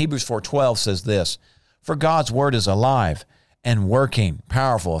things. Listen, Hebrews 4:12 says this, for God's word is alive and working,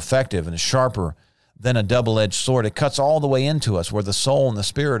 powerful, effective, and sharper than a double-edged sword. It cuts all the way into us, where the soul and the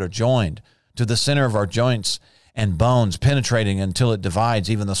spirit are joined to the center of our joints and bones, penetrating until it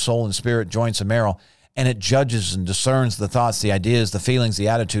divides even the soul and spirit, joints and marrow, and it judges and discerns the thoughts, the ideas, the feelings, the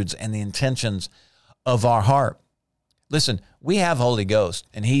attitudes, and the intentions of our heart. Listen, we have Holy Ghost,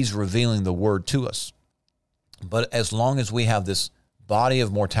 and he's revealing the word to us. But as long as we have this body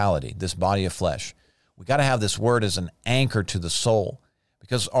of mortality, this body of flesh, we got to have this word as an anchor to the soul,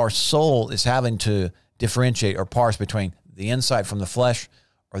 because our soul is having to differentiate or parse between the insight from the flesh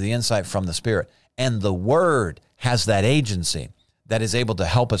or the insight from the spirit. And the word has that agency that is able to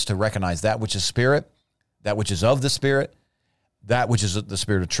help us to recognize that which is spirit, that which is of the spirit, that which is the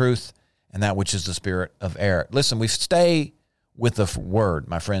spirit of truth, and that which is the spirit of error. Listen, we stay with the word,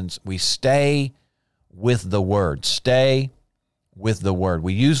 my friends. We stay with the word. Stay with the word.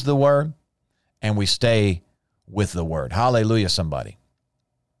 We use the word and we stay with the word. Hallelujah, somebody.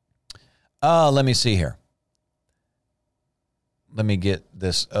 Let me see here. Let me get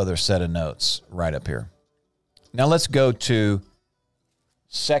this other set of notes right up here. Now let's go to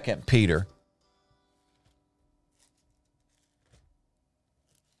 2 Peter.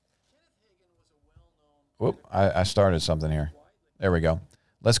 Whoop, I started something here. There we go.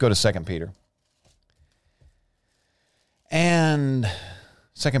 Let's go to 2 Peter. And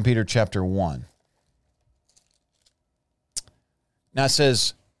 2 Peter chapter 1. Now it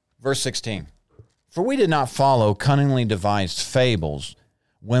says, verse 16, for we did not follow cunningly devised fables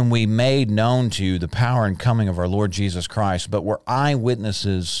when we made known to you the power and coming of our Lord Jesus Christ, but were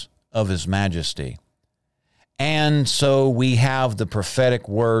eyewitnesses of his majesty. And so we have the prophetic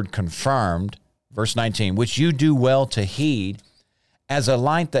word confirmed, verse 19, which you do well to heed as a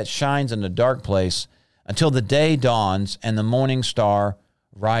light that shines in a dark place until the day dawns and the morning star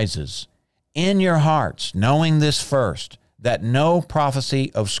rises. In your hearts, knowing this first, that no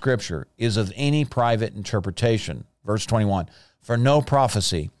prophecy of Scripture is of any private interpretation. Verse 21, for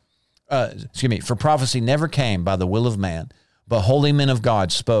prophecy never came by the will of man, but holy men of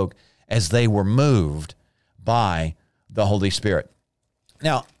God spoke as they were moved by the Holy Spirit.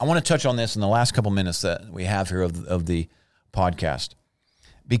 Now, I want to touch on this in the last couple minutes that we have here of the podcast,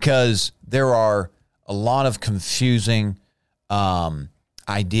 because there are a lot of confusing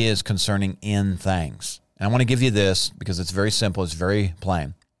ideas concerning end things. And I want to give you this because it's very simple. It's very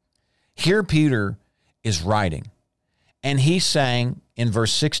plain. Here Peter is writing, and he's saying in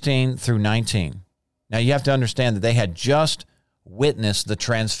verse 16 through 19. Now you have to understand that they had just witnessed the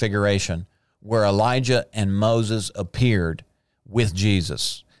transfiguration where Elijah and Moses appeared with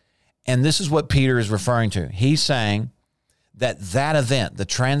Jesus. And this is what Peter is referring to. He's saying that event, the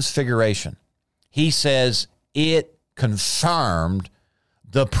transfiguration, he says it confirmed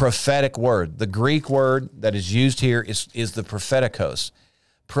the prophetic word. The Greek word that is used here is the prophetikos.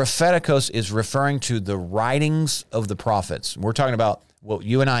 Prophetikos is referring to the writings of the prophets. We're talking about what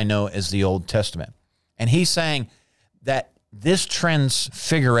you and I know as the Old Testament. And he's saying that this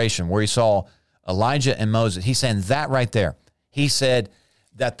transfiguration where he saw Elijah and Moses, he's saying that right there. He said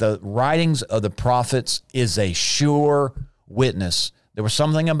that the writings of the prophets is a sure witness. There was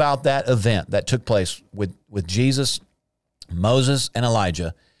something about that event that took place with Jesus, Moses, and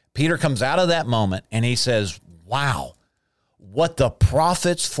Elijah. Peter comes out of that moment and he says, wow, what the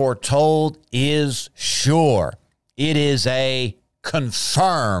prophets foretold is sure. It is a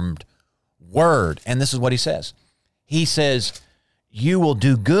confirmed word. And this is what he says. He says, you will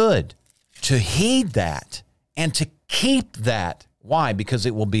do good to heed that and to keep that. Why? Because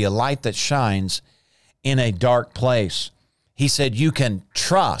it will be a light that shines in a dark place. He said, you can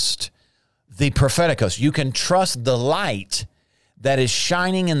trust the propheticos. You can trust the light that is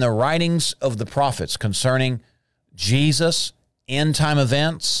shining in the writings of the prophets concerning Jesus, end time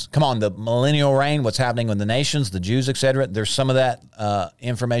events. Come on, the millennial reign, what's happening with the nations, the Jews, etc. There's some of that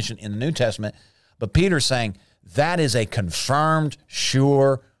information in the New Testament. But Peter's saying that is a confirmed,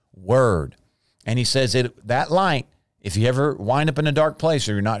 sure word. And he says that light, if you ever wind up in a dark place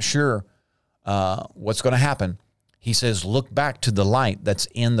or you're not sure what's going to happen, he says, look back to the light that's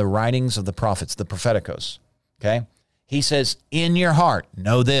in the writings of the prophets, the propheticos. Okay? He says, in your heart,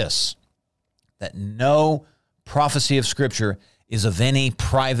 know this, that no prophecy of Scripture is of any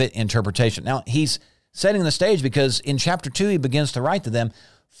private interpretation. Now, he's setting the stage because in chapter 2, he begins to write to them,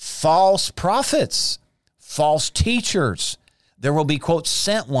 false prophets, false teachers. There will be, quote,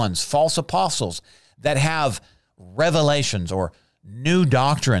 sent ones, false apostles that have revelations or new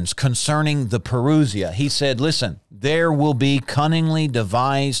doctrines concerning the parousia. He said, listen, there will be cunningly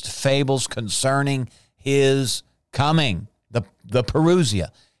devised fables concerning his coming, the parousia,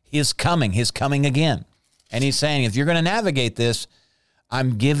 his coming again. And he's saying, if you're going to navigate this,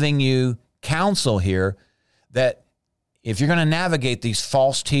 I'm giving you counsel here that if you're going to navigate these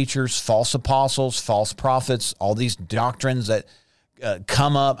false teachers, false apostles, false prophets, all these doctrines that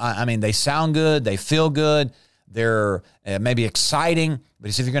come up, I mean, they sound good, they feel good, they're maybe exciting, but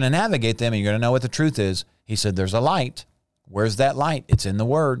he said, if you're going to navigate them and you're going to know what the truth is, he said, there's a light. Where's that light? It's in the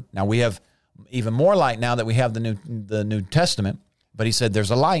Word. Now, we have even more light now that we have the New Testament, but he said,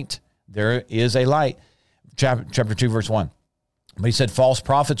 there's a light. There is a light. Chapter 2, verse 1. But he said, false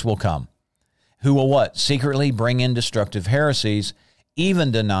prophets will come, who will what? Secretly bring in destructive heresies,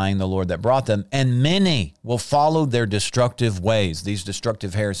 even denying the Lord that brought them. And many will follow their destructive ways, these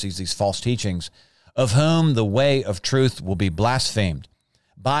destructive heresies, these false teachings, of whom the way of truth will be blasphemed.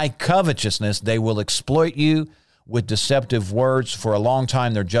 By covetousness, they will exploit you with deceptive words. For a long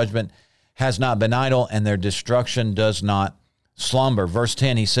time, their judgment has not been idle, and their destruction does not slumber. Verse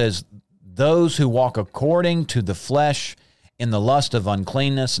 10, he says, those who walk according to the flesh in the lust of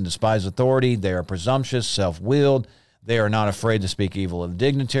uncleanness and despise authority, they are presumptuous, self-willed. They are not afraid to speak evil of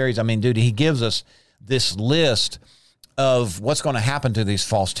dignitaries. I mean, dude, he gives us this list of what's going to happen to these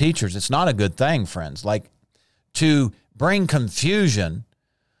false teachers. It's not a good thing, friends. Like, to bring confusion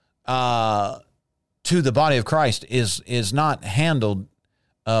to the body of Christ is not handled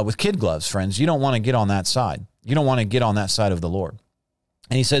with kid gloves, friends. You don't want to get on that side. You don't want to get on that side of the Lord.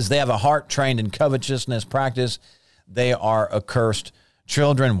 And he says they have a heart trained in covetousness practice. They are accursed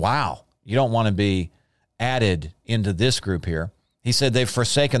children. Wow. You don't want to be added into this group here. He said they've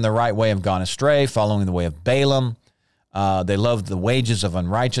forsaken the right way, have gone astray, following the way of Balaam. They loved the wages of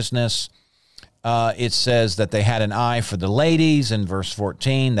unrighteousness. It says that they had an eye for the ladies in verse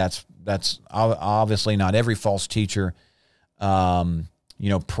 14. That's obviously not every false teacher,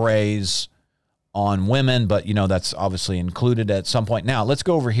 preys on women, but, that's obviously included at some point. Now, let's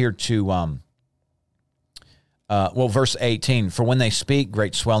go over here to, verse 18. For when they speak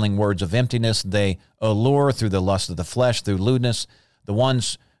great swelling words of emptiness, they allure through the lust of the flesh, through lewdness, the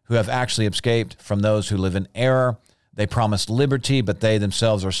ones who have actually escaped from those who live in error. They promise liberty, but they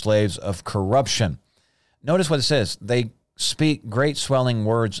themselves are slaves of corruption. Notice what it says. They speak great swelling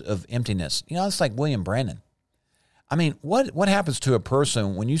words of emptiness. It's like William Branham. I mean, what happens to a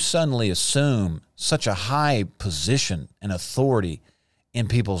person when you suddenly assume such a high position and authority in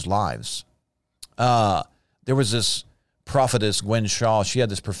people's lives? There was this prophetess, Gwen Shaw. She had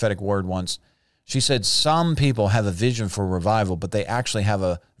this prophetic word once. She said, some people have a vision for revival, but they actually have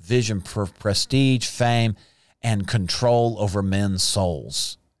a vision for prestige, fame, and control over men's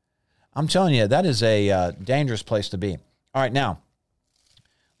souls. I'm telling you, that is a dangerous place to be. All right, now,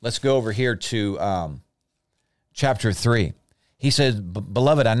 let's go over here to chapter 3. He says,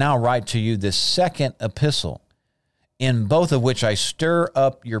 beloved, I now write to you this second epistle, in both of which I stir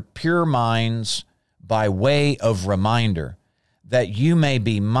up your pure minds by way of reminder, that you may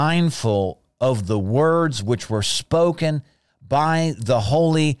be mindful of the words which were spoken by the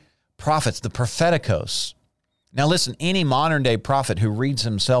holy prophets, the propheticos. Now listen, any modern day prophet who reads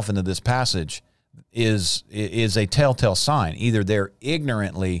himself into this passage is a telltale sign. Either they're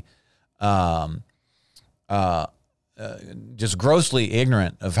ignorantly, just grossly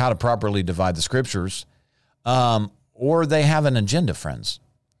ignorant of how to properly divide the scriptures, or they have an agenda, friends.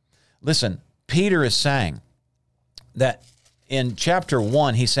 Listen, Peter is saying that in chapter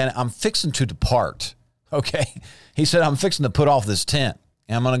 1, he said, I'm fixing to depart. Okay. He said, I'm fixing to put off this tent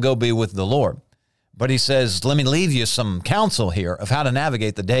and I'm going to go be with the Lord. But he says, let me leave you some counsel here of how to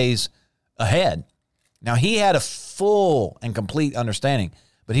navigate the days ahead. Now, he had a full and complete understanding,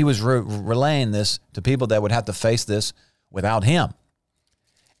 but he was relaying this to people that would have to face this without him.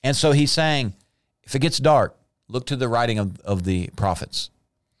 And so he's saying, if it gets dark, look to the writing of the prophets.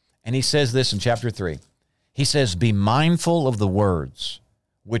 And he says this in chapter 3. He says, be mindful of the words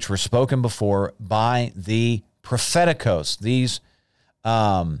which were spoken before by the propheticos. These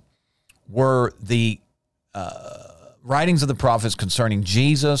were the writings of the prophets concerning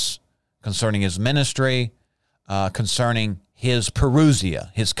Jesus, concerning his ministry, concerning his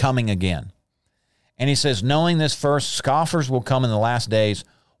parousia, his coming again. And he says, knowing this first, scoffers will come in the last days,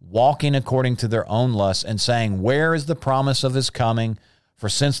 walking according to their own lusts, and saying, where is the promise of his coming? For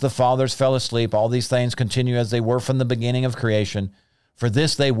since the fathers fell asleep, all these things continue as they were from the beginning of creation. For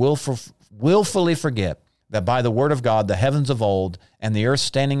this they willfully forget that by the word of God, the heavens of old, and the earth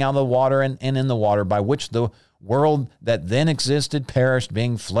standing out of the water and in the water, by which the world that then existed perished,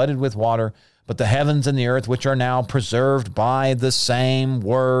 being flooded with water. But the heavens and the earth, which are now preserved by the same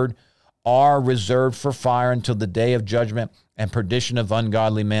word, are reserved for fire until the day of judgment and perdition of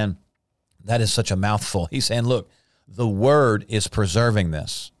ungodly men. That is such a mouthful. He's saying, look, the word is preserving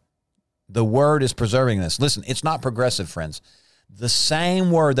this. The word is preserving this. Listen, it's not progressive, friends. The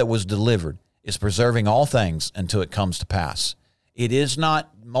same word that was delivered is preserving all things until it comes to pass. It is not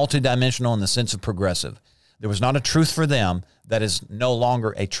multidimensional in the sense of progressive. There was not a truth for them that is no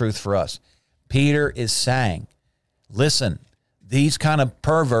longer a truth for us. Peter is saying, listen, these kind of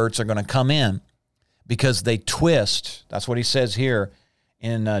perverts are going to come in because they twist. That's what he says here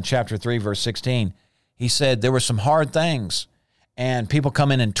in chapter 3, verse 16. He said there were some hard things, and people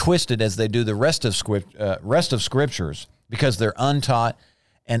come in and twist it as they do the rest of scriptures because they're untaught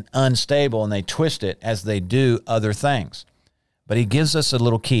and unstable, and they twist it as they do other things. But he gives us a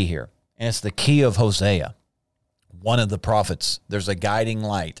little key here, and it's the key of Hosea, one of the prophets. There's a guiding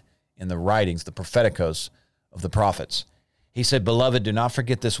light in the writings, the propheticos of the prophets. He said, beloved, do not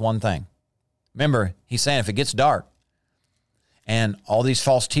forget this one thing. Remember, he's saying if it gets dark and all these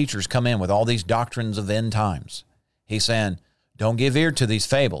false teachers come in with all these doctrines of end times, he's saying, don't give ear to these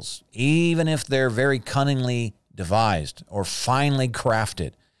fables, even if they're very cunningly devised or finely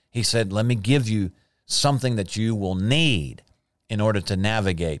crafted. He said, let me give you something that you will need in order to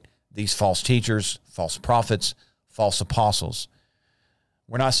navigate these false teachers, false prophets, false apostles.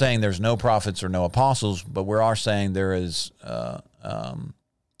 We're not saying there's no prophets or no apostles, but we are saying there is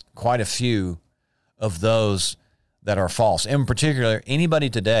quite a few of those that are false. In particular, anybody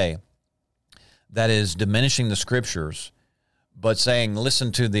today that is diminishing the scriptures, but saying,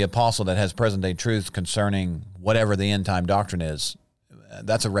 listen to the apostle that has present-day truth concerning whatever the end-time doctrine is,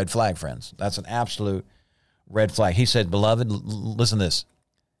 that's a red flag, friends. That's an absolute red flag. He said, beloved, listen to this.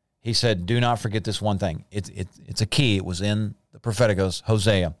 He said, do not forget this one thing. It's a key. It was in the propheticos,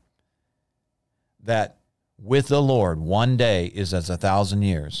 Hosea, that with the Lord, one day is as 1,000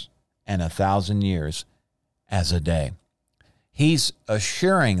 years, and 1,000 years as a day. He's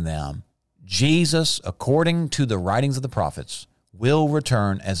assuring them Jesus, according to the writings of the prophets, will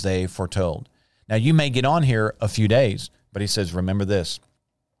return as they foretold. Now, you may get on here a few days, but he says, remember this,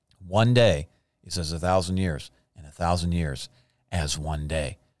 one day is as 1,000 years, and 1,000 years as one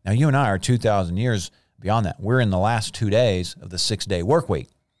day. Now, you and I are 2,000 years beyond that. We're in the last 2 days of the 6-day work week.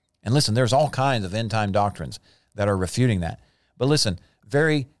 And listen, there's all kinds of end-time doctrines that are refuting that. But listen,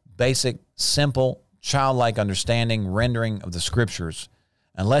 very basic, simple, childlike understanding, rendering of the scriptures,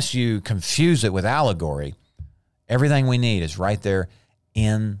 unless you confuse it with allegory, everything we need is right there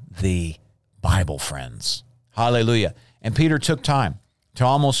in the Bible, friends. Hallelujah. And Peter took time to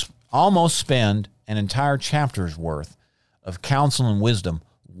almost spend an entire chapter's worth of counsel and wisdom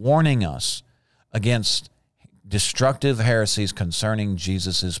warning us against destructive heresies concerning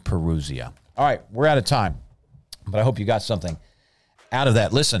Jesus' parousia. All right, we're out of time, but I hope you got something out of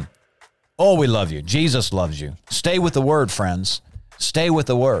that. Listen, oh, we love you. Jesus loves you. Stay with the word, friends. Stay with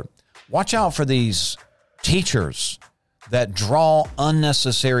the word. Watch out for these teachers that draw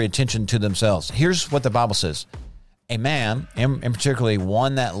unnecessary attention to themselves. Here's what the Bible says. A man, and particularly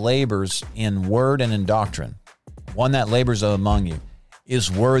one that labors in word and in doctrine, one that labors among you,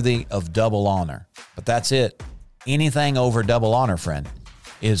 is worthy of double honor. But that's it. Anything over double honor, friend,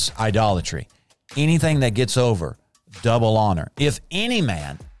 is idolatry. Anything that gets over double honor. If any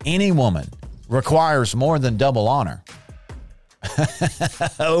man, any woman requires more than double honor,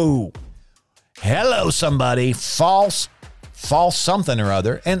 oh, hello, somebody, false something or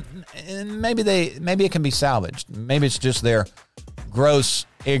other, and maybe it can be salvaged. Maybe it's just their gross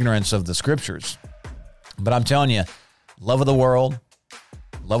ignorance of the scriptures. But I'm telling you, love of the world,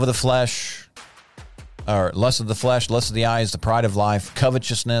 love of the flesh, or lust of the flesh, lust of the eyes, the pride of life,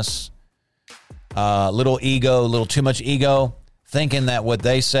 covetousness, little ego, little too much ego, thinking that what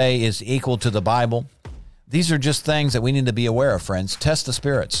they say is equal to the Bible. These are just things that we need to be aware of, friends. Test the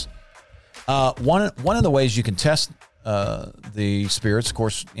spirits. One of the ways you can test the spirits, of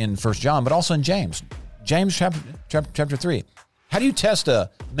course, in 1 John, but also in James. James chapter 3. How do you test a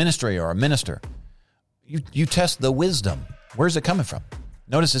ministry or a minister? You test the wisdom. Where's it coming from?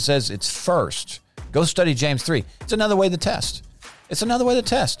 Notice it says it's first. Go study James 3. It's another way to test. It's another way to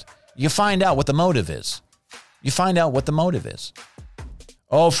test. You find out what the motive is. You find out what the motive is.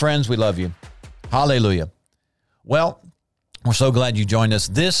 Oh, friends, we love you. Hallelujah. Well, we're so glad you joined us.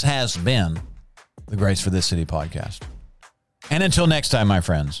 This has been the Grace for This City podcast. And until next time, my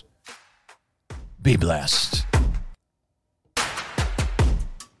friends, be blessed.